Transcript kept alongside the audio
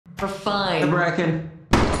We're fine. The Bracken.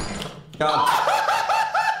 God.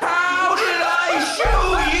 How did I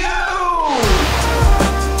shoot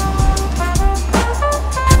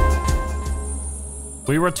you?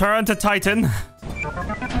 We return to Titan.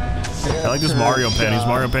 I like this Mario painting. This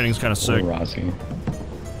Mario painting's kind of sick. I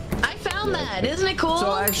found that. Isn't it cool?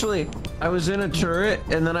 So actually, I was in a turret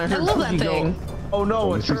and then I heard love that Pookie thing. go, oh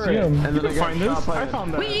no, a turret. And then I got shot by I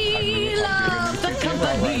found that. We love the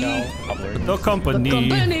company. The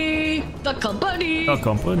company. The company. The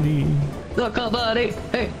company. The company.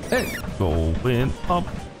 Hey, hey. Going up,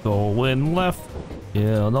 going left.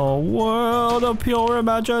 In a world of pure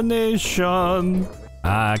imagination.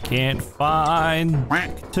 I can't find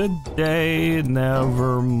today,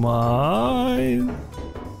 never mind.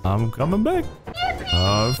 I'm coming back.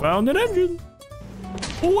 I found an engine.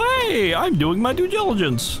 Way, I'm doing my due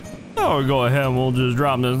diligence. Oh, go ahead, we'll just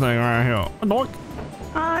drop this thing right here. Doink.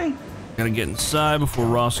 Hi. Gotta get inside before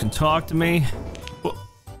Ross can talk to me.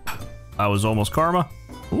 I was almost karma.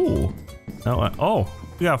 Ooh. No, oh,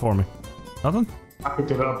 what you got for me? Nothing? I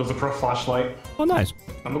picked it up. It was a pro flashlight. Oh, nice.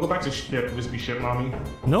 I'm gonna go back to ship. Just be shitting on me.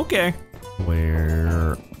 Okay.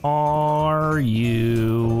 Where are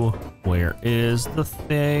you? Where is the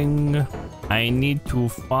thing? I need to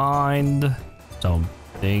find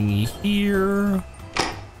something here.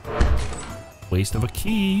 Waste of a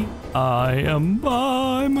key. I am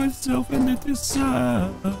by myself and it is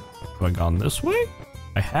sad. Have I gone this way?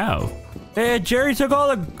 I have. Hey, Jerry took all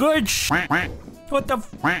the good shit. What the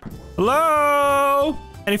f? Hello?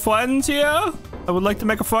 Any friends here? I would like to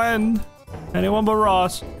make a friend. Anyone but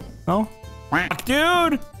Ross. No? Fuck,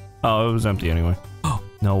 dude! Oh, it was empty anyway. Oh,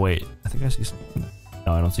 no, wait. I think I see something.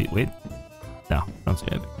 No, I don't see it. Wait. No, I don't see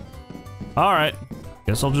anything. Alright.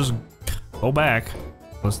 Guess I'll just go back.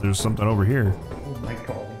 Unless there's something over here. Oh my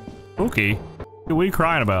god. Pookie. What are you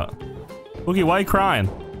crying about? Pookie, why are you crying?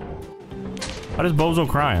 Why is Bozo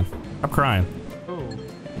crying? I'm crying. Oh.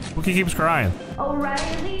 Pookie keeps crying.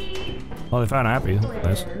 O'Reilly. Oh, they found Happy.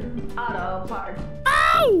 Nice. Auto parts.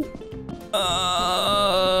 Ow!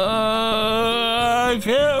 I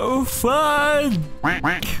can't find.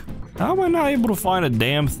 How am I not able to find a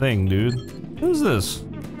damn thing, dude? What is this?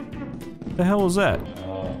 What the hell was that?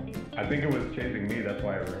 I think it was chasing me, that's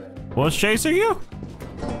why I ran. What was chasing you?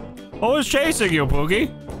 What was chasing you, Pookie?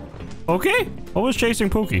 Okay? What was chasing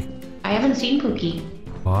Pookie? I haven't seen Pookie.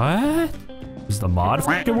 What? Is the mod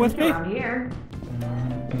fucking with me? Around here.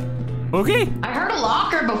 Pookie? I heard a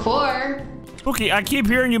locker before. Pookie, I keep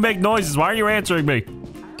hearing you make noises. Why are you answering me?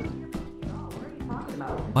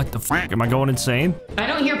 What the fuck? Am I going insane? I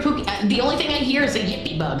don't hear Pookie. The only thing I hear is a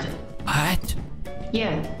yippy bug. What?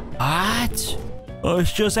 Yeah. What? Oh,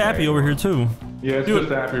 it's just Happy over here too. Yeah, it's Dude.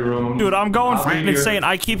 just Happy Room. Dude, I'm going I'll be fucking here. insane.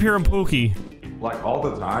 I keep hearing Pookie. Like all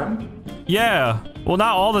the time? Yeah. Well,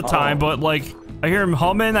 not all the time, but like, I hear him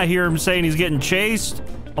humming. I hear him saying he's getting chased.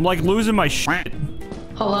 I'm like losing my shit.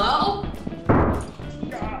 Hello?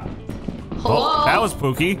 Hello? Oh, that was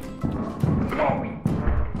Pookie. Oh,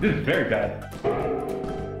 this is very bad.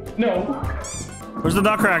 No. Where's the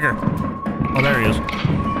Nutcracker? Oh, there he is.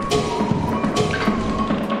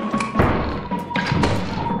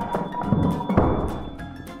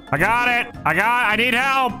 I got it. I need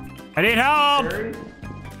help. I need help. Jerry?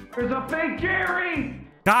 There's a fake Jerry!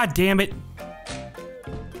 God damn it.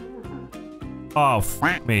 Oh, f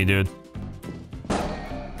me, dude.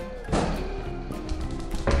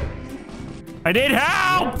 I need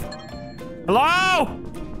help! Hello?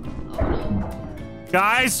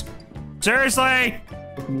 Guys? Seriously?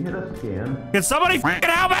 Can you hit a scan? Can somebody fucking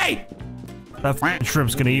help me? That fucking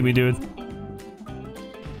shrimp's gonna eat me, dude.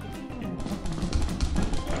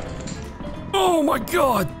 Oh my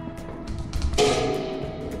god!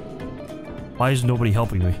 Why is nobody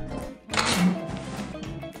helping me?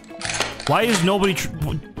 Why is nobody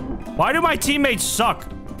why do my teammates suck?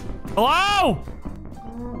 Hello?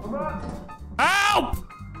 Help!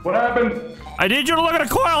 What happened? I need you to look at a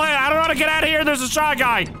coil head. I don't know how to get out of here. There's a shy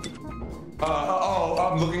guy.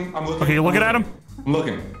 I'm looking. Okay, you looking at him? I'm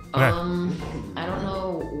looking. Okay. I don't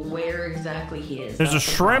know where exactly he is. There's a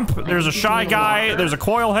shrimp. There's a shy guy. There's a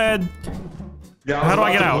coil head. Yeah, How do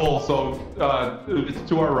I get out? Hole, so it's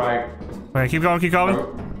to our right. Okay, keep going, keep going.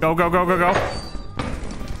 Go, go, go, go, go.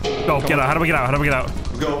 Go, get out. How do we get out? How do we get out?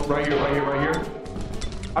 Let's go. Right here, right here, right here.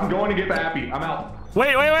 I'm going to get the Happy. I'm out.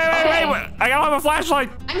 Wait, wait, wait, wait, wait, wait. I gotta have a flashlight.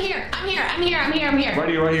 I'm here. I'm here. I'm here. I'm here. I'm here. Right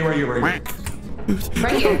here, right here, right here, right here.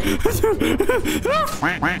 Right here.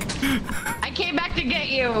 I came back to get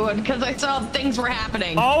you because I saw things were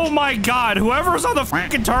happening. Oh my god. Whoever's on the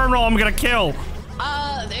fucking terminal, I'm gonna kill.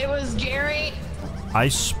 It was Jerry. I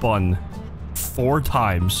spun 4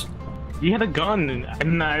 times You had a gun,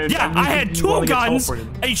 and I had 2 guns,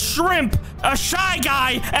 a shrimp, a shy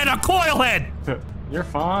guy, and a coil head. You're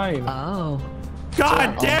fine. Oh.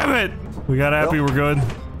 God damn it. We got happy, we're good.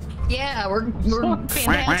 Yeah, we're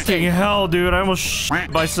fantastic. Hell, dude, I almost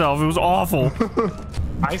shit myself. It was awful.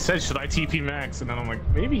 I said, should I TP Max? And then I'm like,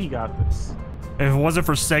 maybe he got this. If it wasn't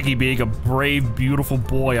for 𝗍𝗑 being a brave, beautiful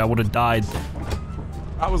boy, I would have died.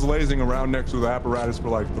 I was lazing around next to the apparatus for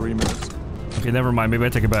like 3 minutes. Okay, never mind. Maybe I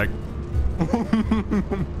take it back.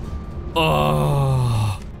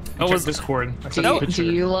 Oh. That was Discord. Do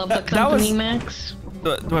you love the company, Max?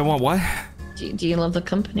 Do I want what? Do you love the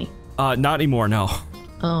company? Not anymore, no.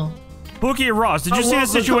 Oh. 𝗏𝗂𝗏 and Ross, did you see the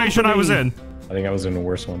situation I was in? I think I was in a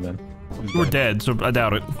worse one then. You were dead, so I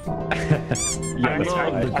doubt it. I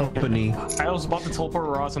love the company. I was about to teleport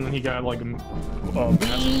Ross, and then he got like. We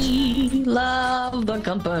love the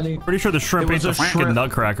company. Pretty sure the shrimp ate the fucking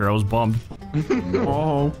nutcracker. I was bummed.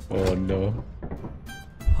 Oh. Oh no.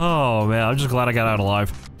 Oh man, I'm just glad I got out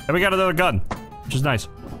alive. And we got another gun, which is nice.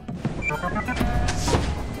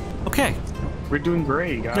 Okay. We're doing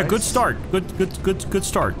great, guys. Yeah, good start. Good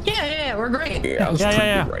start. Yeah, we're great. Yeah, I was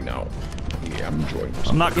yeah. right now. Yeah, I'm enjoying this.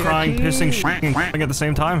 I'm not crying, pissing, shitting, at the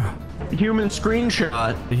same time. Human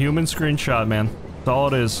screenshot. The human screenshot, man. That's all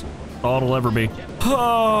it is. That's all it'll ever be.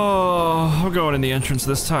 Oh, I'm going in the entrance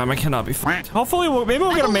this time. I cannot be f***ed. Hopefully, maybe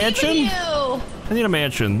we'll get a mansion. I need a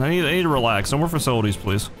mansion. I need to relax. No more facilities,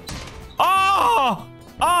 please. Oh!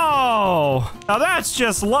 Oh! Now that's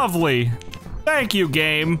just lovely. Thank you,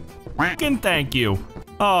 game. Fucking thank you.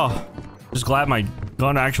 Oh, just glad my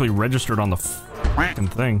gun actually registered on the fucking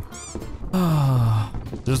thing.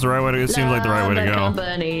 Is this the right way to go? It seems like the right way to go.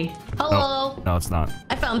 Company. Hello. No, it's not.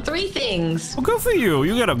 I found 3 things. Well, good for you.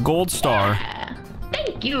 You got a gold star. Yeah.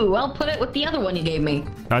 Thank you. I'll put it with the other one you gave me.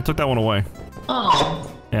 I took that one away.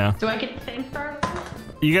 Oh. Yeah. Do I get the same star?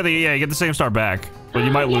 You get you get the same star back, but you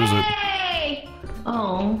might lose it. Yay!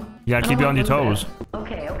 Oh. You gotta keep you on your toes.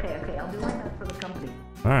 Okay. I'll do my best for the company.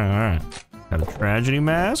 All right. Got a tragedy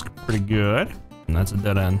mask. Pretty good. And that's a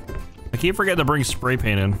dead end. I keep forgetting to bring spray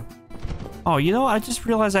paint in. Oh, you know, I just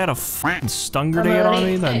realized I had a fucking stun grenade on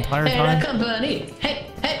me the entire time. Company. Hey.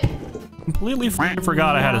 Completely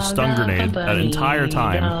forgot I had a stun grenade that entire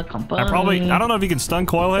time. I don't know if you can stun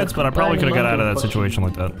coil heads, but I probably could have got out of that situation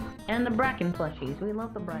like that. And the Bracken plushies. We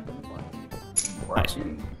love the Bracken plushies. Nice.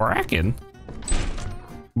 Bracken?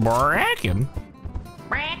 Bracken?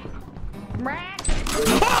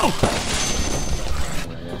 Oh!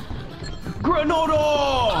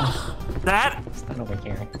 Granada! That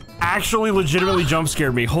actually legitimately jump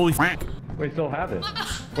scared me. Holy f***. Wait, still have it.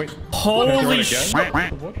 Wait. Holy shit.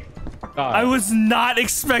 I was not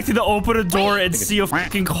expecting to open a door and see a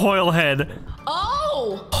fucking coil head.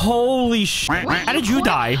 Oh! Holy shit. How did you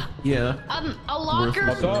die? Yeah. A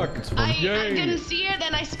locker. I didn't see it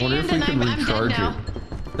and I scanned and I'm dead now.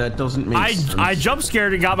 That doesn't make sense. I jump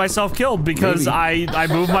scared and got myself killed because I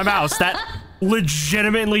moved my mouse. That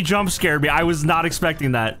legitimately jump scared me. I was not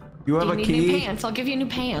expecting that. You have a key? New pants. I'll give you new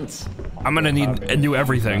pants. I'm gonna need a new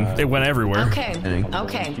everything. It went everywhere. Okay.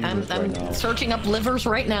 I'm searching up livers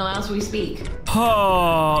right now as we speak.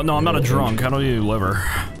 Oh, no, I'm not a drunk. I don't need a liver.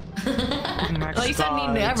 Well, you said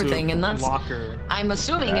I need everything, and that's... I'm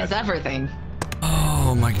assuming it's everything.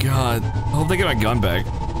 Oh my god. I hope they get my gun back.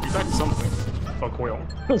 You died to something. Oh, coil.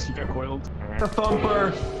 You got coiled. The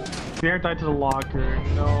thumper. Bear died to the locker.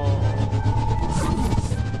 No.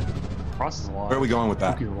 Ross is alive. Where are we going with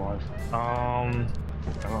that? He's alive. I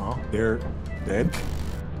don't know. They're dead?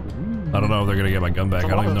 I don't know if they're gonna get my gun back. I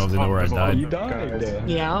don't even know if they know where I died. You died.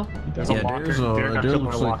 Yeah. There's a locker. Derek got killed in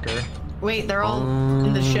my locker. Wait, they're all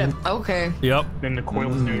in the ship. Okay. Yep. Then the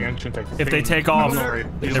coil's near the entrance. If they take off,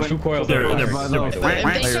 There's 2 coils. If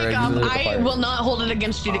they take off, I will not hold it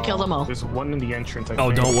against you to kill them all. There's one in the entrance.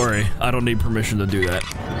 Oh, don't worry. I don't need permission to do that.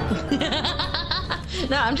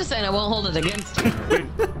 No, I'm just saying I won't hold it against you.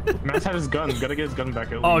 Matt's had his gun. Gotta get his gun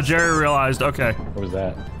back. Oh, Jerry realized. Okay. What was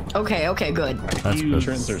that? Okay, good. That's good.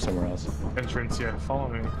 Entrance or somewhere else? Entrance, yeah. Follow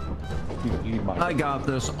me. I got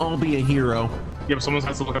this. I'll be a hero. Yeah, but someone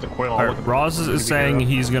has to look at the coil. All right, Ross is saying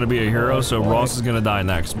he's gonna be a hero, so Ross is gonna die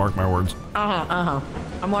next. Mark my words.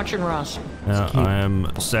 I'm watching Ross. Yeah, I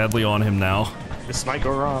am sadly on him now. It's Mike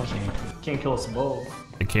or Ross. Can't kill us both.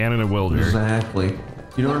 It can and it will, Jerry. Exactly.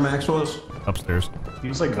 You know where Max was? Upstairs. He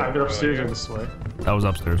was like either upstairs or this way. That was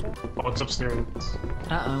upstairs. Oh, it's upstairs.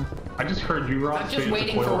 Uh-oh. I just heard you, Ross. I'm just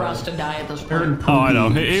waiting for Ross to die at this point. Oh, I know.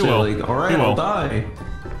 He will. Alright, I'll die.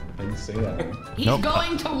 I didn't say that. He's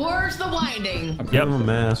going towards the winding. Give him a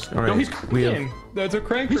mask. All right. No, he's cranking. That's a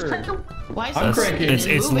cranker. Why is I'm this cranking.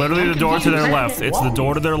 It's literally the door to their left. It's the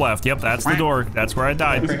door to their left. Yep, that's the door. That's where I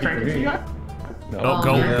died. No.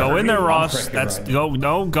 Go in there, Ross. cranking, That's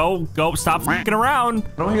Brian. go. Stop fucking around.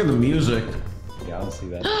 I don't hear the music. Yeah, I don't see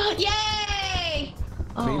that. Yay!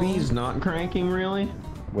 Maybe he's not cranking really.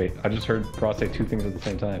 Wait, I just heard Cross say two things at the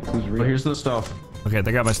same time. Who's real? Well, here's the stuff. Okay,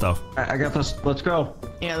 they got my stuff. I got this. Let's go.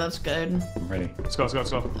 Yeah, that's good. I'm ready. Let's go,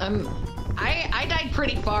 let's go. I died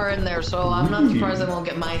pretty far in there, so I'm not surprised I won't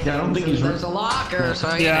get my things. Yeah, I don't think he's There's a locker,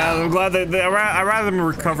 so you Yeah, know. I'm glad that I'd rather them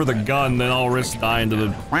recover the gun than I'll risk dying to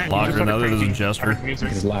the locker. Now that is a gesture.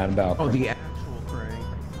 He's lying about. Oh, the actual crank.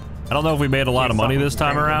 I don't know if we made a lot of money this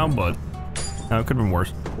time around, but no, it could have been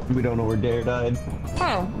worse. We don't know where Dare died.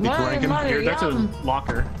 Oh, Here, that's a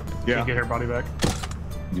locker. Yeah. Can't get her body back.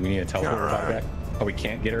 Do we need to teleport her body back? Oh, we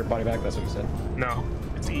can't get her body back? That's what you said? No,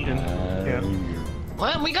 it's eaten. Yeah.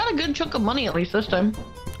 Well, we got a good chunk of money at least this time.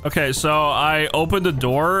 Okay, so I opened the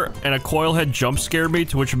door and a coil head jump scared me,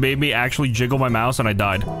 to which made me actually jiggle my mouse and I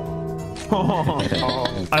died.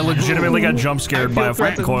 I legitimately got jump scared by a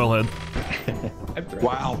fucking coil head.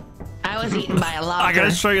 Wow. I was eaten by a locker. I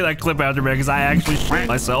gotta show you that clip after, man, because I actually shit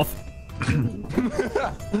myself.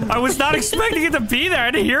 I was not expecting it to be there.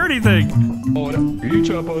 I didn't hear anything.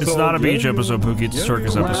 It's not a beach episode, Pookie. It's a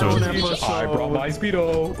circus episode. I brought my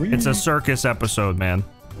speedo. It's a circus episode, man.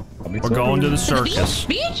 We're going to the circus.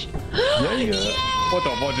 Beach? What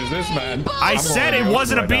the fuck is this, man? I said it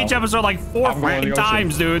wasn't a beach episode like 4 fucking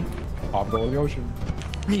times, dude. I'm going to the ocean.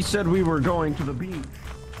 He said we were going to the beach.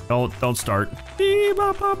 Don't start. And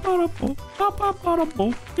I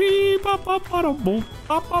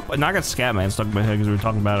got Scatman stuck in my head because we were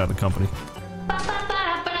talking about it at the company.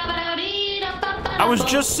 I was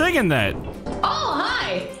just singing that. Oh,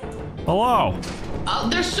 hi. Hello. Oh,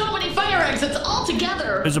 there's so many fire exits all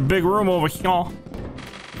together. There's a big room over here.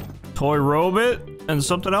 Toy robot and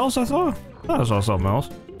something else, I thought. I thought I saw something else.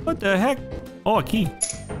 What the heck? Oh, a key.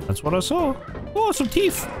 That's what I saw. Oh, some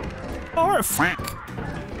teeth. All right, Frank.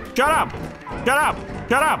 Shut up! Shut up!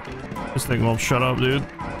 Shut up! This thing won't shut up, dude.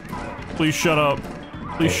 Please shut up.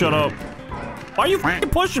 Please shut up. Why are you fucking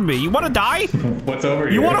pushing me? You want to die? What's over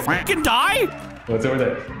here? You want to fucking die? What's over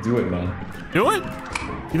there? Do it, man. Do it?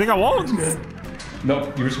 You think I won't?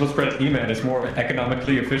 No, you were supposed to press E, man. It's more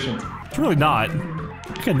economically efficient. It's really not.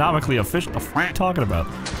 Economically efficient. What the fuck are you talking about?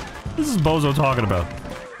 This is Bozo talking about.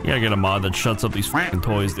 You gotta get a mod that shuts up these fucking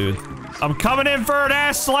toys, dude. I'm coming in for an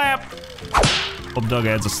ass slap! Hope Doug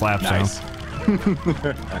adds a slap sound.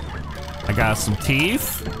 I got some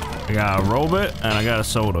teeth, I got a robot, and I got a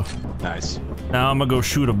soda. Nice. Now I'm gonna go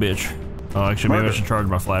shoot a bitch. Oh, actually, maybe I should charge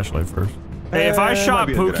my flashlight first. Hey, if I shot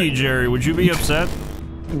Pookie, Jerry, would you be upset?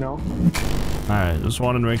 No. Alright, just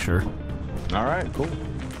wanted to make sure. Alright, cool.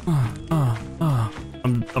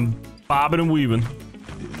 I'm bobbing and weaving.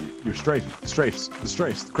 You're strafes,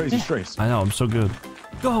 the crazy strafes. I know, I'm so good.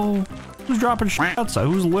 Go! Who's dropping shit outside?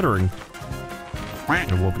 Who's littering?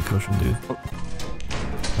 There won't be cushion, dude.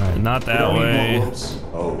 Alright, not that way.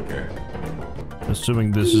 Oh, okay.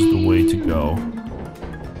 Assuming this is the way to go.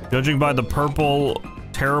 Judging by the purple,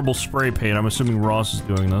 terrible spray paint, I'm assuming Ross is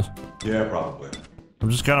doing this. Yeah, probably. I'm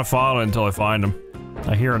just kind of following until I find him.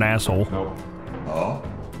 I hear an asshole. Nope. Oh?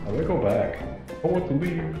 I'm gonna go back. I want to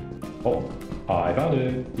leave. Oh, I found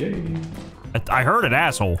it. Yay. I heard an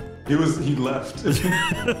asshole. He left.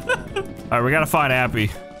 Alright, we gotta find Appy.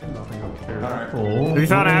 Alright. Have you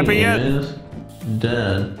found Appy yet?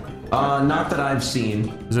 Dead. Not that I've seen.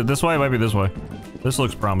 Is it this way? It might be this way. This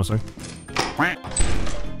looks promising.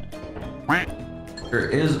 There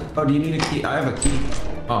is. Oh, do you need a key? I have a key.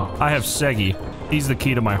 Oh. I have Seggy. He's the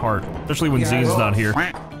key to my heart. Especially when Z's not here.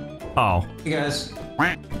 Oh. Hey guys.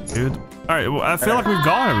 Dude. Alright, well, I feel like we've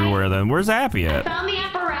gone everywhere then. Where's Appy at? Found the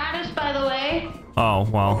apparatus, by the way. Oh,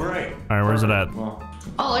 well. Great. Alright, where's it at?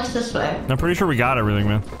 Oh, it's this way. I'm pretty sure we got everything,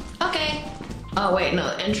 man. Okay. Oh, wait,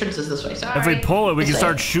 no, the entrance is this way. Sorry. If we pull it, we can This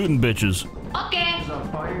start way. shooting bitches. Okay.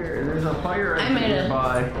 There's a fire I made it.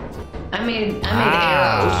 nearby. I made arrows.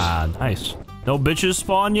 Ah, nice. No bitches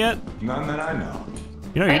spawn yet? None that I know.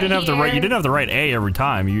 You know, you didn't have the right. You didn't have the right A every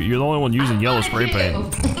time. You're the only one using yellow spray paint.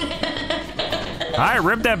 All right,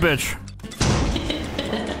 rip that bitch.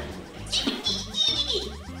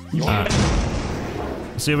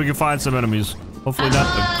 Let's see if we can find some enemies. Hopefully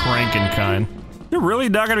not the cranking kind. There really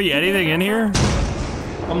not gonna be anything in here?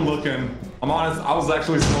 I'm looking. I'm honest, I was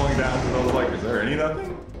actually slowing down because I was like, is there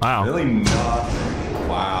anything? Wow. Really nothing.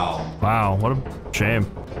 Wow. Wow, what a shame.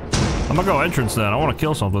 I'm gonna go entrance then. I want to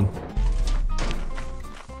kill something.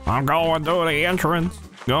 I'm going to the entrance.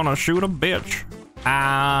 Gonna shoot a bitch.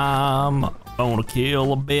 I'm gonna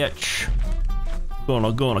kill a bitch.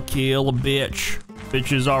 Gonna kill a bitch.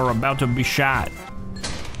 Bitches are about to be shot.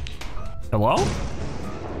 Hello?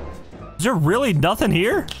 Is there really nothing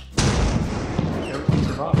here? Everything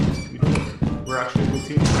survived. We're actually a good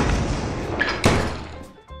team.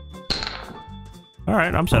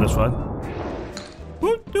 Alright, I'm satisfied.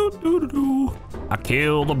 I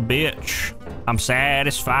killed a bitch. I'm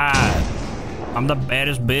satisfied. I'm the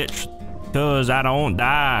baddest bitch. Cause I don't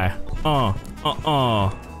die.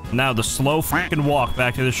 Now the slow freaking walk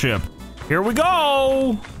back to the ship. Here we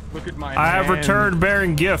go! Look at my I have hand. returned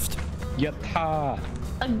bearing gift. Yatta.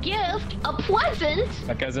 A gift? A present?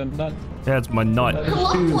 That guy's a nut. That's my nut.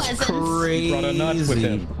 Hello, presents. He brought a nut with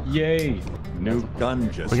him. Yay. New gun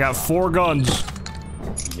just. We got 4 guns.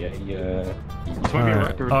 Yeah.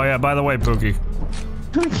 Alright. Oh yeah, by the way, Pookie.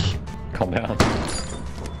 Calm down.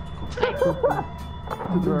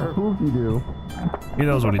 He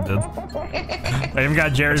knows what he did. I even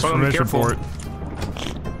got Jerry's told him permission careful. for it.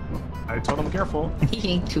 I told him careful.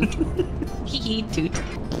 Hee toot. Hee toot.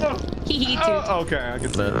 Hee toot. Oh, okay, I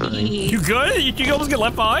get that. You good? You almost get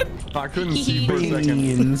left behind? I couldn't see for a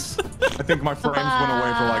second. I think my frames went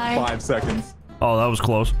away for like 5 seconds. Oh, that was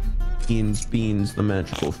close. Beans, the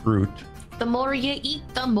magical fruit. The more you eat,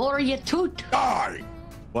 the more you toot. Die!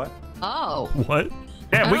 What? Oh. What?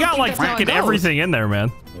 Yeah, I we don't got think like that's how it freaking goes. everything in there,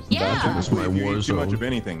 man. Yeah. That's my If you war eat too much zone. of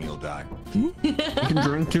anything, you'll die. You can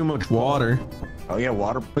drink too much water. Oh yeah,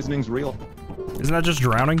 water poisoning's real. Isn't that just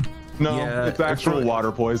drowning? No, Yeah, it's actual it's-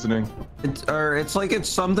 water poisoning. It's like it's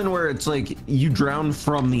something where it's like you drown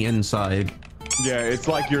from the inside. Yeah, it's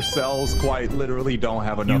like your cells quite literally don't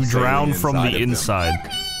have enough. You drown saline from inside the of them.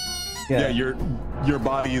 inside. Yeah, your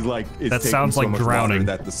body is like it's That taking sounds so like much drowning. water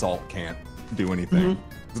that the salt can't do anything.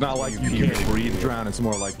 It's not like you can't breathe drown. It's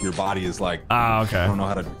more like your body is like Ah, I okay. don't know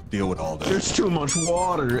how to deal with all this. There's too much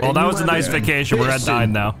water. Well, and that you was a have nice to- vacation. We're at Listen,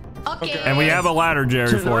 9 now. Okay. And we have a ladder,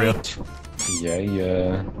 Jerry, for you. tonight-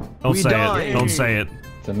 Yeah. Don't We say died. it. Don't say it.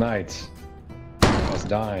 Tonight. I was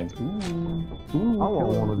dying.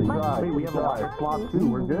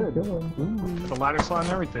 The ladder slide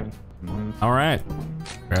and everything. All right.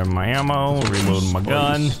 Grab my ammo. Reloading my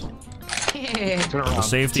gun. Turn around. The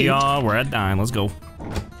safety on. We're at 9. Let's go.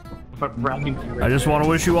 But wrapping you right I just there. want to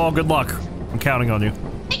wish you all good luck. I'm counting on you.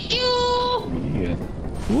 Thank you. Yeah.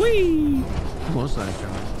 Whee! What was that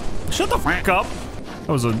guy? Shut the fuck up.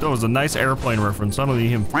 That was a nice airplane reference. I don't need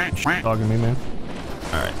him talking to me, man.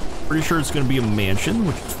 All right. Pretty sure it's gonna be a mansion,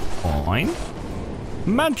 which is fine.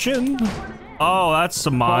 Mansion. Oh, that's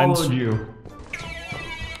some mines. Followed you.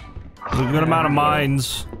 There's a good amount of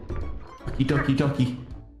mines. Ducky.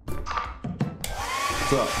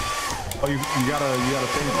 What's up? Oh, you got a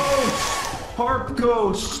thing. Harp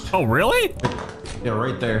ghost. Oh, really? Yeah,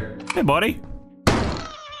 right there. Hey, buddy.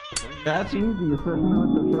 That's easy, especially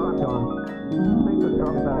with the shotgun. Take the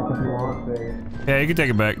truck back if you want. Yeah, you can take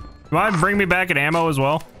it back. You mind bring me back an ammo as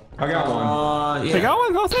well? I got one. Yeah. You got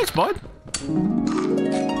one? Oh, thanks, bud.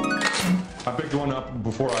 I picked one up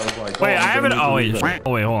before I was like. Wait, oh, I I'm haven't. gonna Oh, use wait. it.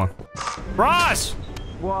 Oh, wait, hold on. Ross!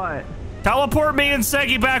 What? Teleport me and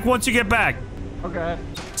Seggy back once you get back. Okay.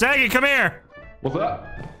 Seggy, come here. What's up?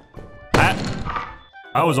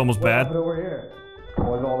 That was almost bad. Over here.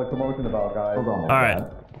 What's all the commotion about, guys? Hold on. All right.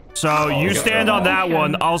 So you stand on that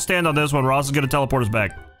one. I'll stand on this one. Ross is gonna teleport us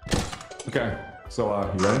back. Okay. So,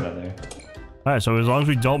 you ready? There. All right. So as long as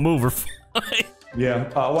we don't move, we're fine. Yeah.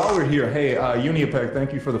 While we're here, hey, uniPeg,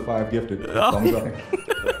 thank you for the 5 gifted. Thumbs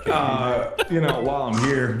up. You know, while I'm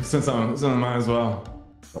here, since I might as well.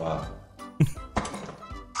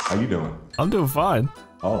 How you doing? I'm doing fine.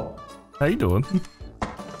 Oh. How you doing?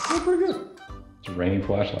 Oh, pretty good. It's raining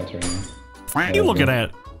flashlights right now. What are you looking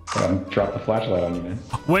at? Drop the flashlight on you, man.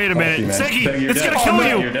 Wait a minute, man. Seggy, Seggy, you're it's dead. gonna kill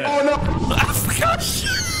you. You're dead. Oh no! Gosh,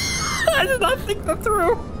 I did not think that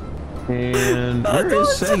through. And where is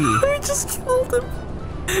Seggy? We just killed him.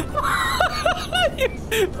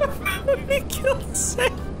 We killed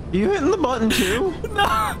Seggy. You hitting the button too?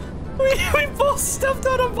 No, we both stepped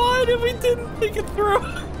out of mine and we didn't think it through.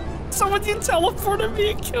 Someone you teleported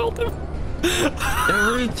me and killed him.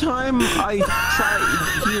 Every time I try,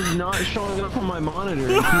 he is not showing up on my monitor.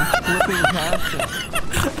 He keeps flipping past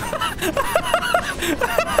it.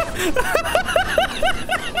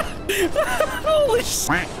 Holy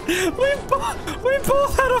shit! We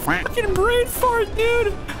both had a fucking brain fart,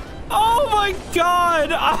 dude. Oh my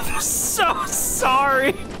god! I'm so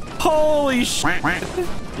sorry. Holy shit!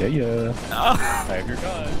 Yeah. I have your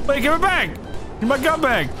gun. Wait, give it back. Give my gun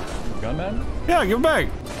back. Gun, man? Yeah, give it back.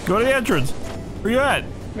 Go to the entrance. Where you at?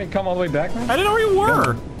 I mean, come all the way back, man. I didn't know where you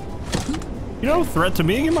were. You're no threat to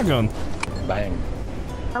me. Give my gun. Bang.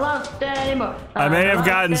 I lost anymore. I may have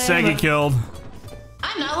gotten 𝗬𝗂𝗍𝗂 killed.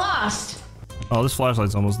 I'm not lost. Oh, this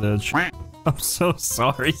flashlight's almost dead. I'm so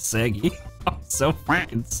sorry, 𝗬𝗂𝗍𝗂. I'm so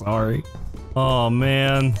fucking sorry. Oh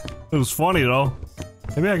man, it was funny though.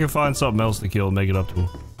 Maybe I can find something else to kill and make it up to him.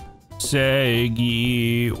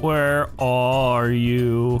 𝗬𝗂𝗍𝗂, where are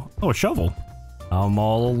you? Oh, a shovel. I'm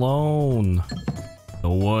all alone.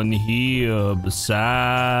 No one here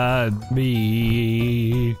beside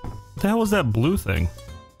me. What the hell was that blue thing?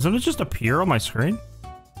 Doesn't it just appear on my screen?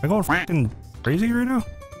 Am I going fucking crazy right now?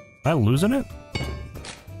 Am I losing it?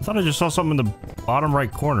 I thought I just saw something in the bottom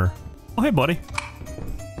right corner. Oh, hey, buddy.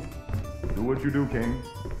 Do what you do, King.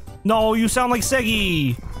 No, you sound like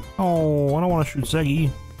𝗬𝗂𝗍𝗂. Oh, I don't want to shoot 𝗬𝗂𝗍𝗂.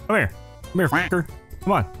 Come here. Come here, fucker.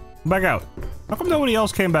 Come on. Come back out. How come nobody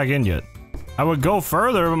else came back in yet? I would go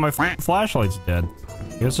further, but my flashlight's dead.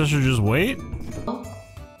 Guess I should just wait? Oh,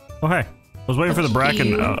 hey. I was waiting for the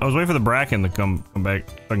bracken. I was waiting for the bracken to come back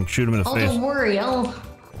so I can shoot him in the face. Don't worry,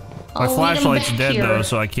 My flashlight's dead though,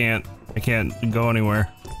 so I can't go ananywhere.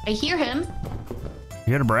 I hear him. You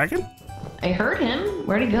hear the bracken? I heard him.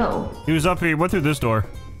 Where'd he go? He was up here. He went through this door.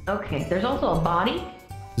 Okay, there's also a body.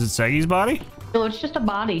 Is it 𝗬𝗂𝗍𝗂's body? No, it's just a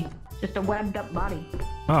body. Just a webbed up body.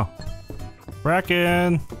 Oh.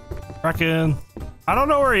 Bracken. Bracken. I don't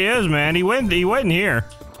know where he is, man. He went in here.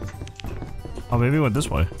 Oh, maybe he went this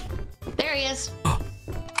way. There he is.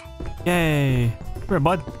 Yay. Come here,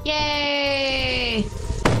 bud. Yay!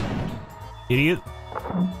 Idiot.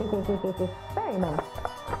 Very nice.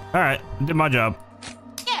 Alright, did my job.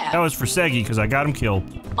 Yeah. That was for 𝗬𝗂𝗍𝗂 because I got him killed.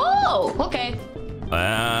 Oh, okay.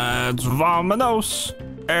 Let's vamonos.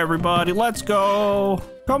 Everybody, let's go.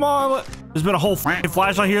 Come on. There's been a whole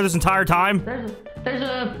flashlight here this entire time.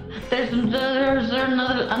 There's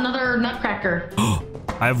another nutcracker.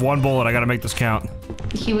 I have one bullet. I gotta make this count.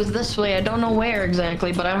 He was this way. I don't know where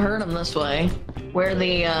exactly, but I heard him this way. Where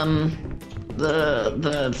the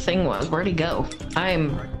thing was. Where'd he go?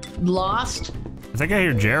 I'm lost. I think I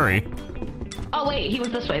hear Jerry. Oh wait, he was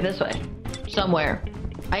this way. Somewhere.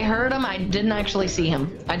 I heard him. I didn't actually see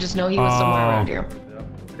him. I just know he was somewhere around here.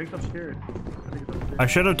 I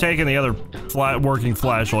should have taken the other working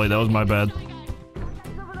flashlight. That was my bad.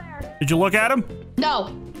 Did you look at him? No.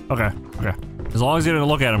 Okay. Okay. As long as you didn't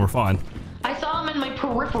look at him, we're fine. I saw him in my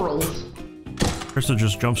peripherals. Krista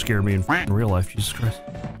just jump scared me in real life. Jesus Christ.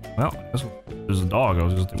 Well, there's a dog. I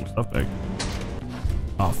was just taking my stuff back.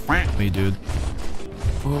 Oh, me, dude.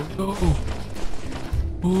 Oh no.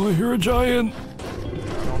 Oh, I hear a giant.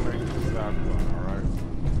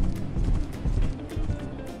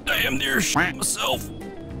 I am near shit myself.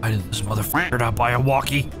 Why did this motherfucker not buy a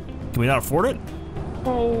walkie? Can we not afford it?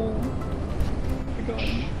 Oh my god.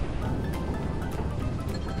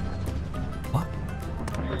 What?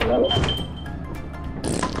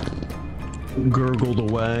 Gurgled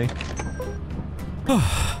away.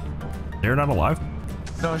 They're not alive?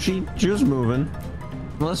 No, she was moving.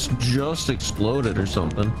 Unless just exploded or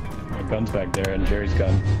something. My gun's back there and Jerry's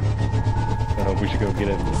gun. I hope we should go get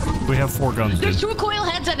it. We have 4 guns, dude. There's 2 coil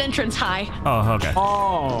heads at entrance high. Oh, okay.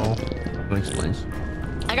 Oh. That explains.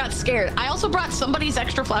 I got scared. I also brought somebody's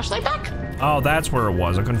extra flashlight back. Oh, that's where it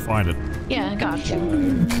was. I couldn't find it. Yeah, gotcha.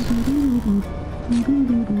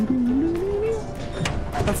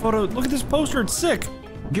 That photo. Look at this poster. It's sick.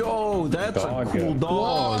 Yo, that's a cool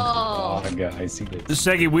dog. Oh, I see it.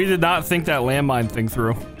 𝗬𝗂𝗍𝗂, we did not think that landmine thing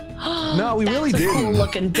through. No, we really didn't. Cool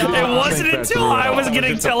looking dog. It wasn't until I was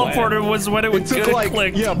getting teleported was when it was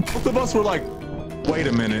clicked. Yeah, both of us were like, wait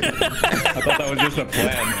a minute. I thought that was just a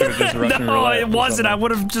plan. It was just Russian No, roulette it wasn't. I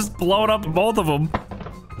would have just blown up both of them.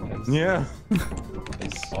 Yeah. I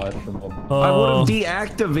saw it from I would have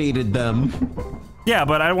deactivated them. Yeah,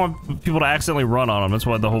 but I don't want people to accidentally run on them. That's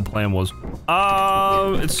what the whole plan was.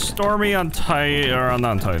 It's stormy on Titan, or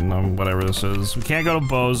not on Titan, whatever this is. We can't go to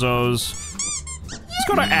Bozo's. Let's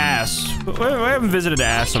go to Ass. We haven't visited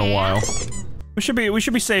Ass in a while. We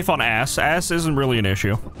should be safe on Ass. Ass isn't really an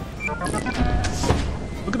issue. Look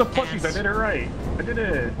at the plushies. I did it right. I did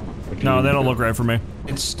it. No, they don't look right for me.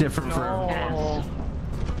 It's different for Oh.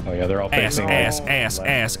 Oh yeah, they're all Ass, facing ass, ass,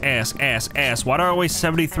 ass, ass, ass, ass. Why do I always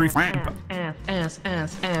 73? Ass.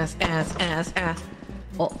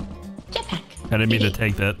 Oh, jetpack. I didn't mean to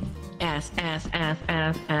take that. Ass.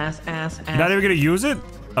 You're not even gonna use it?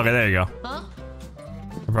 Okay, there you go. Huh?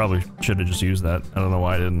 I probably should have just used that. I don't know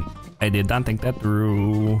why I didn't. I did not think that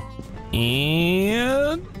through.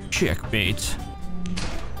 And checkmate.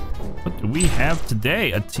 What do we have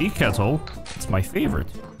today? A tea kettle. It's my favorite.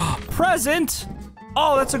 Present!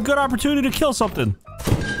 Oh, that's a good opportunity to kill something.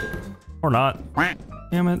 Or not.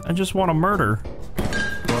 Damn it, I just want to murder.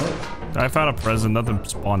 What? I found a present, nothing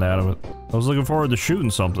spawned out of it. I was looking forward to shooting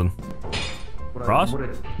something. Ross? What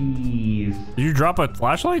a tease. Did you drop a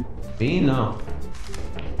flashlight? Me? No.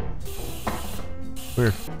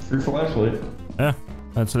 Weird. Free flashlight. Yeah,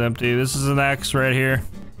 that's an empty. This is an X right here.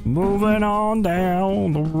 Moving on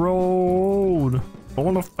down the road.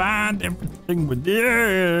 Gonna find everything we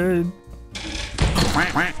did.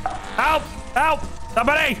 Help! Help!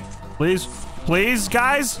 Somebody! Please. Please,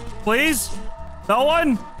 guys? Please? No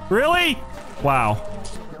one? Really? Wow.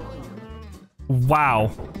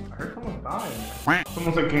 Wow. I heard someone dying.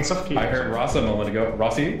 Someone's like getting suffocated. I heard Ross a moment ago.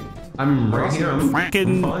 Rossi? I'm right here. I'm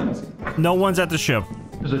Freaking no one's at the ship.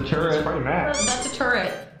 There's a turret. Probably mad. That's a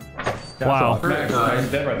turret. Wow. Max, Max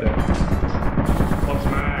is dead right there. What's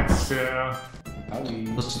Max? Yeah.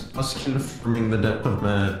 Us confirming the death of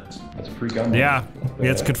Matt. That's a free gun. Yeah,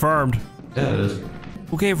 it's confirmed. Yeah, it is.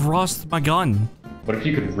 Who gave Ross my gun? What if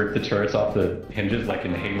you could rip the turrets off the hinges like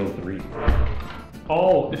in Halo 3?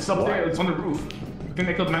 Oh, it's up there. It's on the roof. I think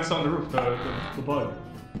they killed Max on the roof. The bug.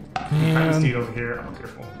 Kind of over here. Oh,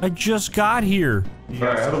 careful. I just got here.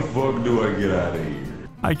 Alright, how the fuck do I get out of here?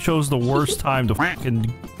 I chose the worst time to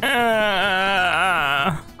fucking.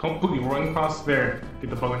 Come quickly, run across there. Get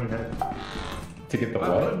the bug on your head. To get the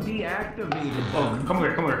what? Deactivated. Oh, come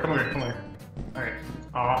here, come here, come here, come here. Alright.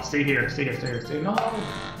 Oh, stay here, stay here, stay here, stay here. No!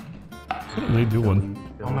 What are they doing?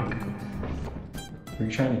 Oh my god. What are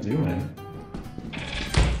you trying to do, man?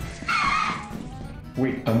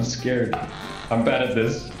 Wait, I'm scared. I'm bad at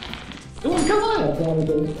this. Come on!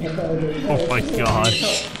 Oh my god.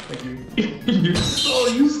 You're so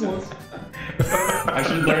useless. I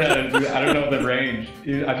should learn how to do it. I don't know the range.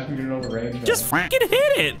 I just need to know the range. Just fucking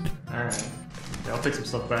hit it! Alright. Yeah, I'll take some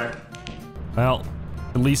stuff back. Well,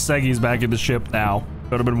 at least Seggy's back in the ship now.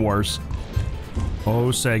 Could have been worse. Oh,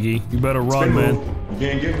 Seggy, you better run, man. You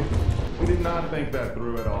can't get. We did not think that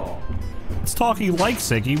through at all. It's talking like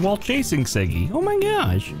Seggy while chasing Seggy. Oh my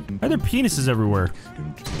gosh. Why are there penises everywhere?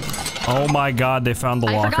 Oh my god, they found the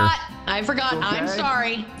locker. I forgot. Okay. I'm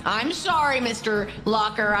sorry. I'm sorry, Mr.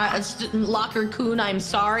 Locker. Locker-kun, I'm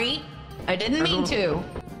sorry. I didn't mean to.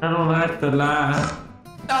 I don't like the lie.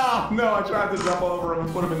 Oh, no, I tried to jump over him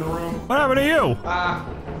and put him in the room. What happened to you? Huh?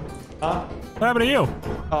 What happened to you?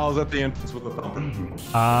 Oh, I was at the entrance with the thumper.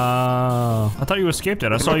 I thought you escaped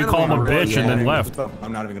it. I saw you call him a bitch and then left.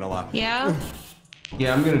 I'm not even gonna lie. Yeah?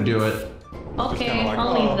 Yeah, I'm gonna do it. Okay, like,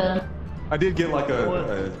 I'll leave them. I did get like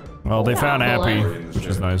a well, they found Happy, which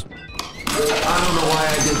is nice. I don't know why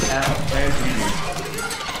I did that.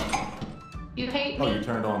 You hate Oh, me? you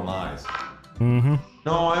turned on lies. Mm-hmm.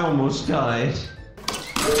 No, I almost died.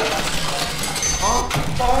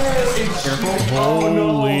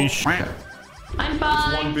 Holy shit. I'm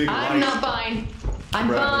fine. I'm not fine. I'm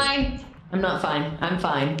fine. I'm not fine. I'm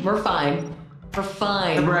fine. We're fine. We're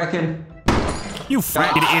fine. Bracken. You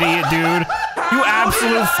freaking idiot, dude. You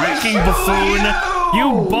absolute freaking buffoon.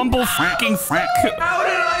 You bumble freaking frack. How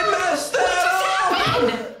did I mess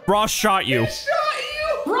that up? Ross shot you.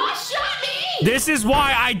 Ross shot me! This is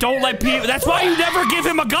why I don't let people. That's why you never give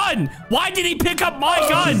him a gun. Why did he pick up my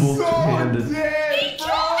gun?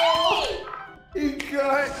 He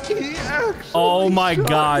killed me! Oh my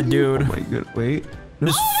god, dude. Oh my god, wait.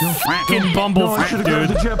 This freaking bumble frack,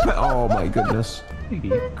 dude. Oh my goodness.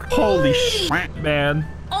 Holy shit, man.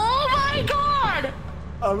 Oh my god!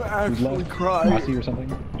 I'm actually crying. Rossi or something?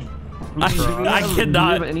 I Do you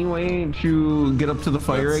cannot. have any way to get up to the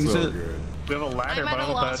fire exit? We have a ladder, I'm but at I a don't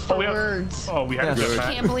know loss if for that's... words. Oh, we have to Yes. go I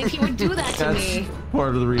back. can't believe he would do that to That's me.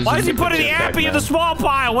 part of the reason. Why is he putting the Jetpack, Appy in the man. small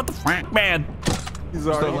pile? What the fuck, man? He's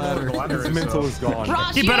already ladder. his mental is gone.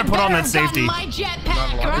 Ross, He better you put on that better have safety. gotten my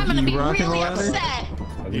jetpack, or I'm gonna be rocking really the ladder? upset.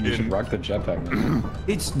 I think you should rock the jetpack, man.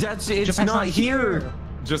 It's not here.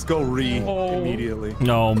 Just go immediately.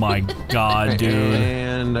 Oh my god, dude.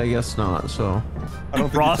 And I guess not, so. I don't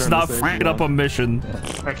think Ross he turned not the safety freaking up on. a mission.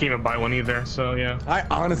 I can't even buy one either, so yeah. I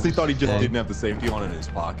honestly thought he just didn't have the safety on in his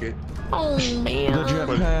pocket. Oh man. But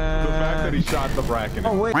the fact that he shot the bracken.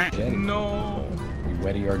 Oh wait, Jetty. No. We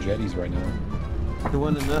wetty our jetties right now. the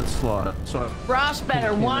one in that slot. So Ross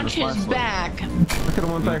better watch his back. I could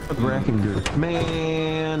have went back for the bracken group.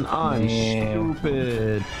 Man, I'm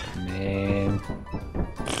stupid. Man.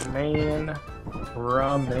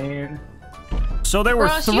 Bruh, man. So there were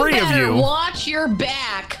Ross, three you of better you. watch your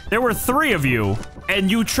back. There were three of you,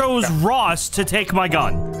 and you chose Ross to take my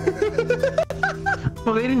gun.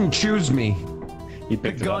 Well, they didn't choose me. He The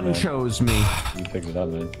picked it up, gun man. chose me. He picked it up,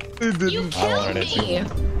 man. You killed me.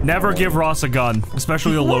 Never give Ross a gun,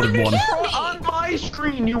 especially a loaded one. On my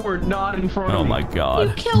screen, you were not in front Oh of me. my You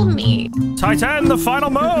god. killed me. Titan, the final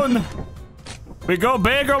moon. We go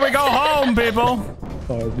big or we go home, people.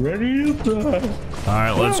 I'm ready to die.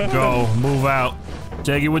 Alright, let's go. Move out.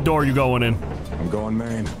 Jaggy, what door are you going in? I'm going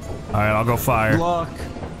main. Alright, I'll go fire. Luck.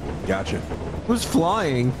 Gotcha. Who's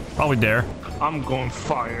flying? Probably Dare. I'm going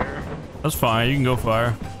fire. That's fine, you can go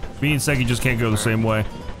fire. Me and Seki just can't go the same way.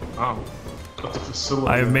 Oh. Got the facility.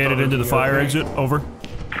 I have made it into the fire exit. Over.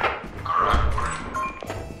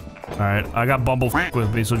 Alright, I got Bumble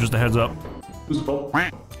with me, so just a heads up. Who's Bolt? Word,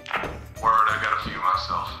 I got a few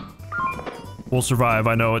myself. We'll survive,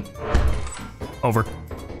 I know it. Over.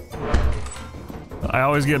 I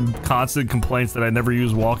always get constant complaints that I never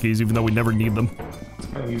use walkies, even though we never need them.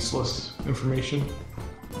 Kind of useless information.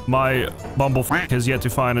 My Bumble has yet to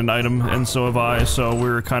find an item, and so have I, so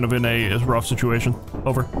we're kind of in a rough situation.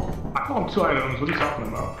 Over. I found 2 items. What are you talking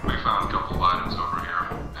about? We found a couple of items over here,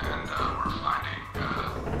 and we're finding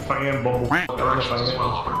If I am Bumble, I don't know if I directions as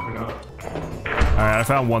well. am or not. Alright, I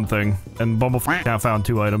found one thing, and Bumble found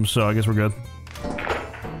 2 items, so I guess we're good.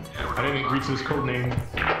 I didn't agree to his code name.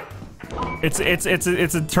 It's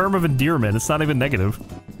a term of endearment. It's not even negative.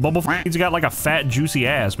 Bumble's got like a fat, juicy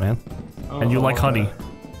ass, man. And you like honey.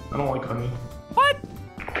 I don't like honey. What?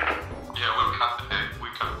 Yeah, we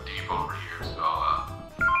cut deep over here, so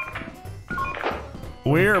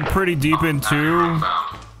We're pretty deep into,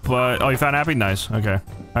 but oh, you found Appy? Nice. Okay. All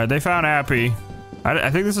right, they found Appy. I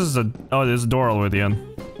think this is there's a door all the way at the end.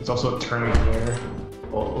 It's also a turning there.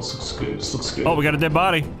 Oh, this looks good. This looks good. Oh, we got a dead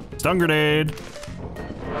body. Stun grenade.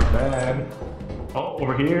 Bad. Oh,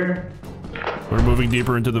 over here. We're moving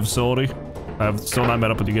deeper into the facility. I've still not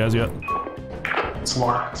met up with you guys yet. It's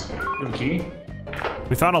locked. You have a key?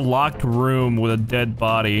 We found a locked room with a dead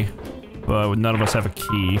body, but none of us have a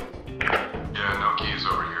key. yeah, no keys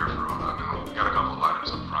over here for all that now. We got a couple of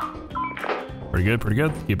items up front. Pretty good, pretty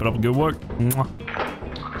good. Keep it up, good work. Mwah.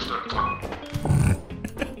 Understood.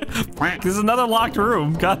 There's another locked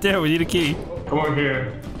room. God damn, we need a key. Come over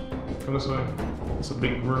here. Come this way. It's a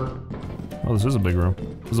big room. Oh, this is a big room.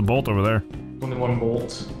 There's a bolt over there. Only 1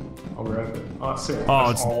 bolt. I'll grab it. Oh, it's it. Oh,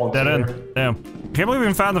 That's it's all dead there. end. Damn. Can't believe we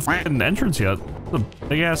haven't found the fucking entrance yet. It's a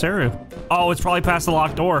big ass area. Oh, it's probably past the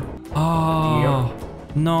locked door. Oh,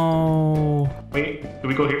 no. Wait, did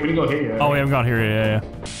we go here? We didn't go here yet. Oh, we haven't gone here yet. Yeah.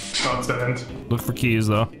 No, it's dead end. Look for keys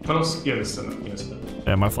though. No, yeah, it's dead end. Yes.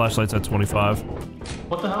 Yeah, my flashlight's at 25.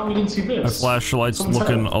 What the hell? We didn't see this. My flashlight's Someone's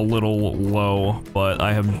looking head. a little low, but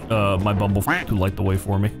I have my Bumble to light the way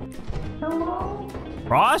for me. Hello?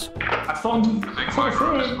 Ross? I found I think my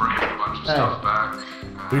group is bringing a bunch of stuff back.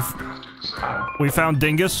 We've- I'm gonna have to do the same. We found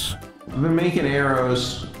Dingus. I've been making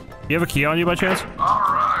arrows. You have a key on you by chance?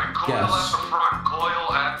 Alright, coil Yes. at the front.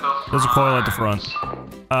 Coil at the front. There's a coil at the front.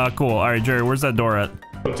 Cool. All right, Jerry, where's that door at?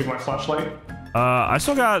 Go take my flashlight. I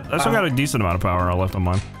still got a decent amount of power left on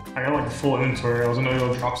mine. I got like the full inventory. I was gonna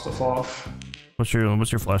go drop stuff off. What's your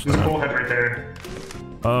flashlight? There's a at? coal head right there.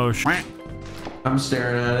 Oh shit. I'm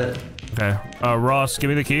staring at it. Okay. Ross, give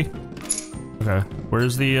me the key. Okay.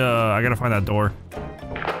 Where's the I gotta find that door.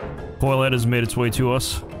 Coil head has made its way to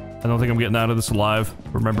us. I don't think I'm getting out of this alive.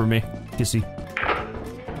 Remember me. Kissy.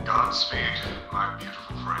 Godspeed, my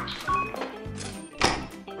beautiful friend.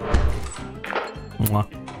 Mwah.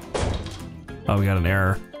 Oh, we got an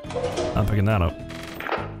error. Not picking that up.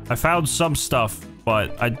 I found some stuff,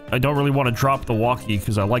 but I don't really want to drop the walkie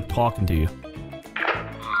because I like talking to you.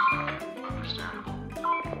 Understandable.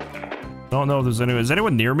 Don't know if there's anyone. Is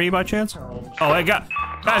anyone near me by chance? Oh, hey, guys,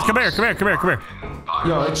 come here.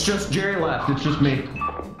 Yo, it's just Jerry left. It's just me.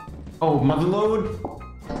 Oh, mother load.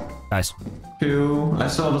 Nice. 2. I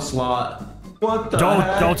still have a slot. What the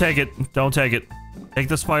heck? Don't take it. Don't take it. Take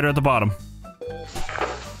the spider at the bottom.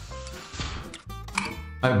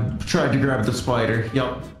 I tried to grab the spider.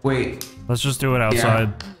 Yup. Wait. Let's just do it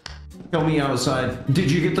outside. Kill me outside.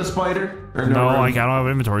 Did you get the spider? Or No, room? I don't have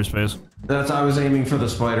inventory space. I was aiming for the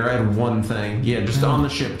spider. I had one thing. Yeah, just on the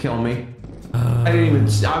ship, kill me. I didn't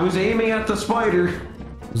even. I was aiming at the spider.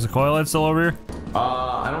 Is the coil head still over here?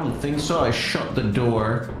 I don't think so. I shut the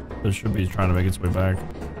door. It should be trying to make its way back.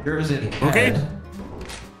 Where is it? Okay. Head?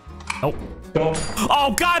 Oh.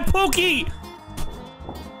 Oh God, Pookie!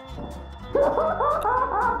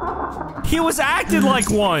 He was acting like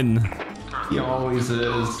one. He always is.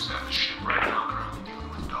 Dogs at the ship right now. Currently dealing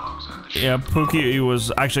with dogs at the ship. Yeah, Pookie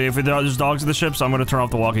was actually. If there's dogs at the ship, so I'm gonna turn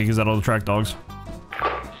off the walkie because that'll attract dogs.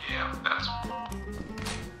 Yeah, that's.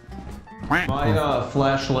 My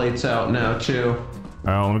flashlight's out now too.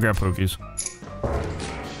 Alright, let me grab Pookie's.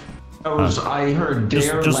 I heard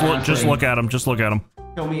Dare laughing. Just look at him. Just look at him.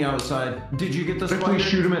 Kill me outside. Did you get the spider? Quickly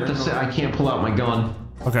shoot him at the I can't pull out my gun.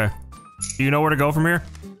 Okay. Do you know where to go from here?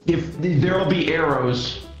 If there'll be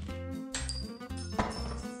arrows.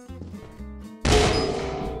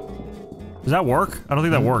 Does that work? I don't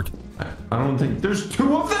think that worked. I don't think there's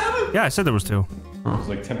 2 of them. Yeah, I said there was 2. There's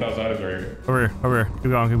like 10,000 items right here. Over here.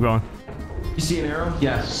 Keep going, keep going. You see an arrow?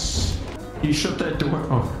 Yes. You shut that door.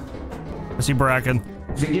 Oh. I see Bracken.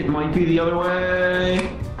 I think it might be the other way.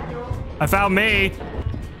 I found me.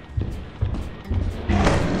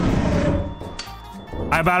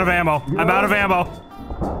 I'm out of ammo. I'm out of ammo.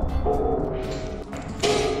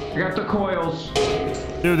 I got the coils.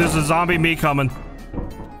 Dude, there's a zombie me coming.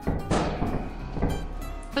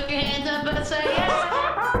 Put your hands up and say yeah.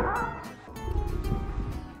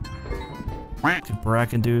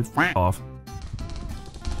 Bracken, dude. Off.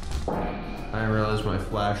 I realized my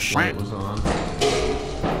flashlight was on.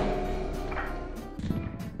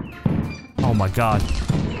 Oh my god.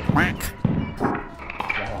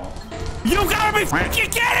 You gotta be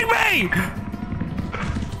fucking kidding me!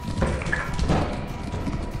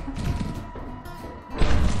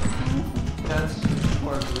 That's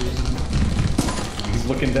part of the reason. He's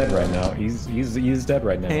looking dead right now. He's dead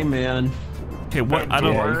right now. Hey man. Okay, what? I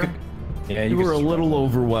don't. You were a little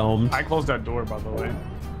overwhelmed. I closed that door, by the way.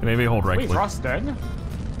 Maybe hold right Wait, click. Ross dead?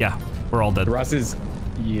 Yeah, we're all dead. Ross is.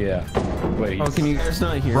 Yeah. Wait. Oh, can you guys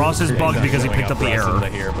not hear? Ross is bugged because he picked up the error.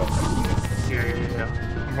 Yeah.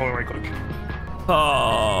 I'm holding right click.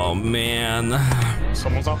 Oh man.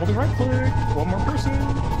 Someone's not holding right click. One more person.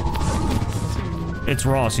 It's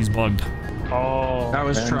Ross. He's bugged. Oh. I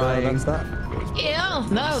was trying. That's that. Yeah,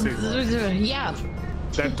 no, yeah.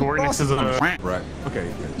 That door next to the Right.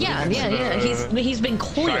 Okay. Yeah. He's been shy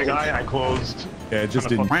coiled. guy. I closed. Yeah, it just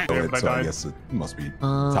didn't Kinda kill fucked it, so I died. guess it must be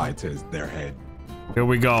tied to their head. Here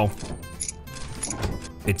we go.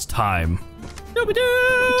 It's time.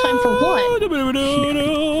 Time for what?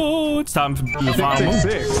 It's time for the final move.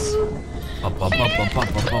 6.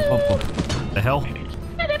 The hell?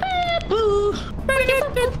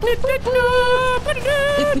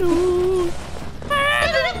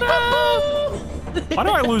 Why do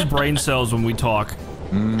I lose brain cells when we talk?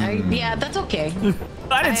 Yeah, that's okay.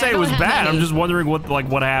 I didn't say it don't was have bad. any. I'm just wondering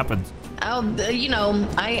what happens. You know,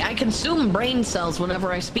 I consume brain cells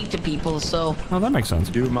whenever I speak to people, so Oh, that makes sense.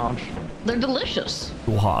 Do mom. they're delicious.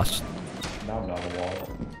 Cool host. Now I'm on the wall.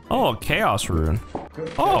 Oh, chaos rune.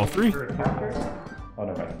 Oh, 3. Oh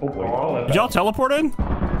no! Oh boy! Did y'all teleport in?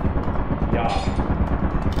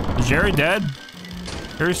 Yeah. Is Jerry dead?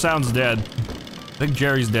 Jerry sounds dead. I think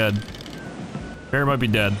Jerry's dead. Jerry might be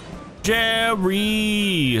dead.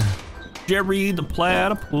 Jerry the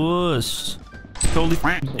platypus. Totally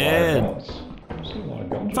dead.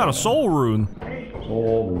 Found a soul rune.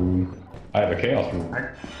 Soul rune. I have a chaos rune.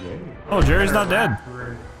 Oh, Jerry's not dead.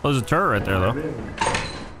 Oh, there's a turret right there though.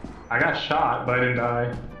 I got shot, but I didn't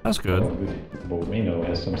die. That's good. Bueno,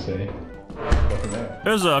 as some say.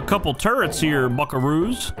 There's a couple turrets here,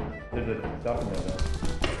 buckaroos. There's a stuff in there.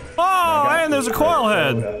 Oh, and there's a coil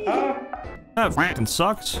head. That fucking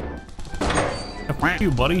sucks. Yeah, fuck you,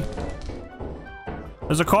 buddy.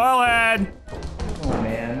 There's a coil head. Oh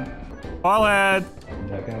man. Coil head.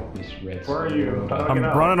 I got this red. Where are you? I'm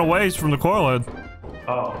running away from the coil head.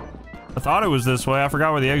 Oh. I thought it was this way. I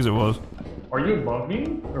forgot where the exit was. Are you above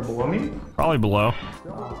me or below me? Probably below.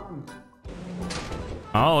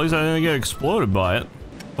 Oh, at least I didn't get exploded by it.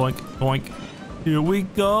 Boink, boink. Here we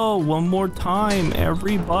go. One more time.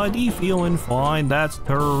 Everybody feeling fine. That's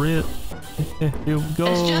turret. Here we go.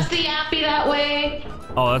 It's just the appy that way.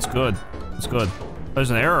 Oh, that's good. That's good. There's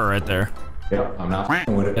an error right there. Yep, I'm not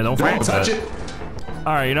f***ing with it. Yeah, don't touch touch it.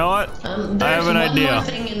 All right, you know what? I have an There's one idea. more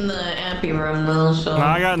thing in the appy room though, so.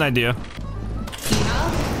 I got an idea.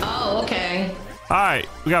 Yeah? Oh, okay. All right,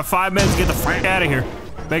 we got 5 minutes to get the f out of here.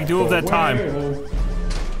 Make do with that time.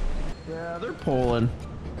 Yeah, they're pulling.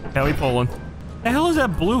 Hell, we pulling. The hell is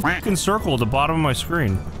that blue fucking circle at the bottom of my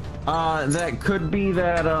screen? That could be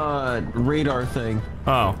that radar thing.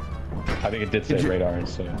 Oh. I think it did say radar,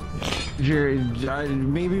 so. Jerry,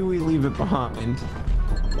 maybe we leave it behind.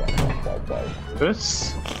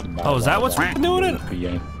 This? Oh, is that what's doing it?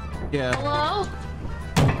 Yeah. Hello?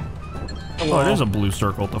 Oh, it is a blue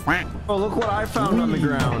circle. The f. Oh, look what I found on the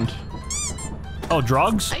ground. Oh,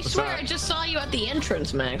 drugs? I swear I just saw you at the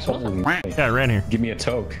entrance, Max. What the Yeah, I ran here. Give me a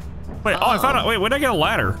toke. Wait, I found out. Wait, where did I get a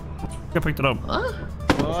ladder? I picked it up. Huh?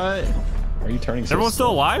 What? Are you turning so Everyone's still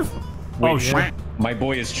slow? alive? Wait, Oh, shit. My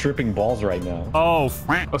boy is tripping balls right now. Oh,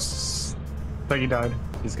 Oh, think he died.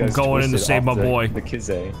 This guy's I'm going in to twisted save off my boy. The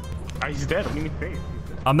Kizay. He's dead. What do you mean?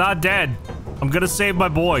 I'm not dead. I'm gonna save my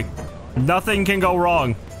boy. Nothing can go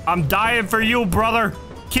wrong. I'm dying for you, brother.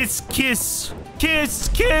 Kiss, kiss. Kiss,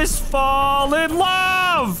 kiss, fall in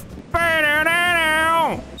love.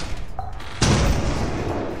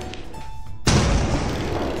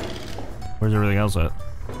 Where's everything else at?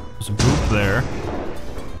 There's a group there.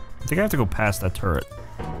 think I have to go past that turret.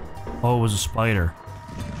 Oh, it was a spider.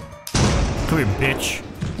 Come here, bitch.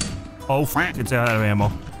 Oh, f it's out of ammo.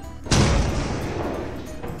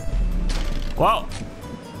 Well,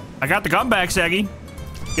 I got the gun back, Saggy.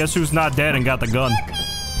 Guess who's not dead and got the gun?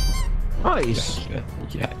 Nice.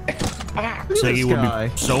 Yeah. Saggy would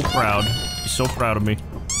be so proud. He's so proud of me.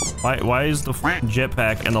 Why is the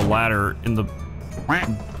jetpack and the ladder in the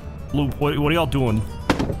loop? What are y'all doing?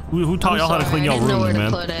 Who taught y'all how to clean y'all rooms,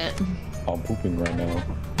 man? I'm pooping right now.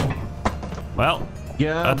 Well,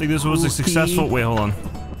 yeah. I think this was a successful. Wait, hold on.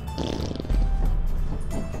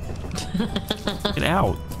 Get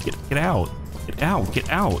out! Get out! Get out! Get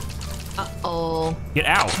out! Uh-oh. Get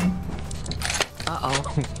out!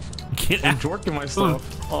 Uh-oh. Get I'm out! jorking myself.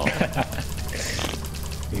 Oh.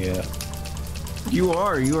 Yeah. You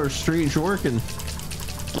are straight jorking.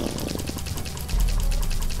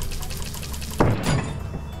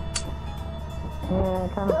 Yeah, I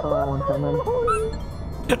kind of saw that one coming.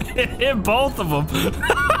 It hit both of them.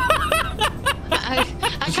 I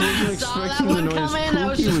kind of saw that one coming. I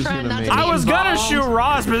was just trying not to. I was gonna shoot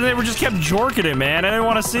Ross, but they were just kept jorking it, man. I didn't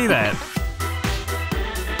want to see that.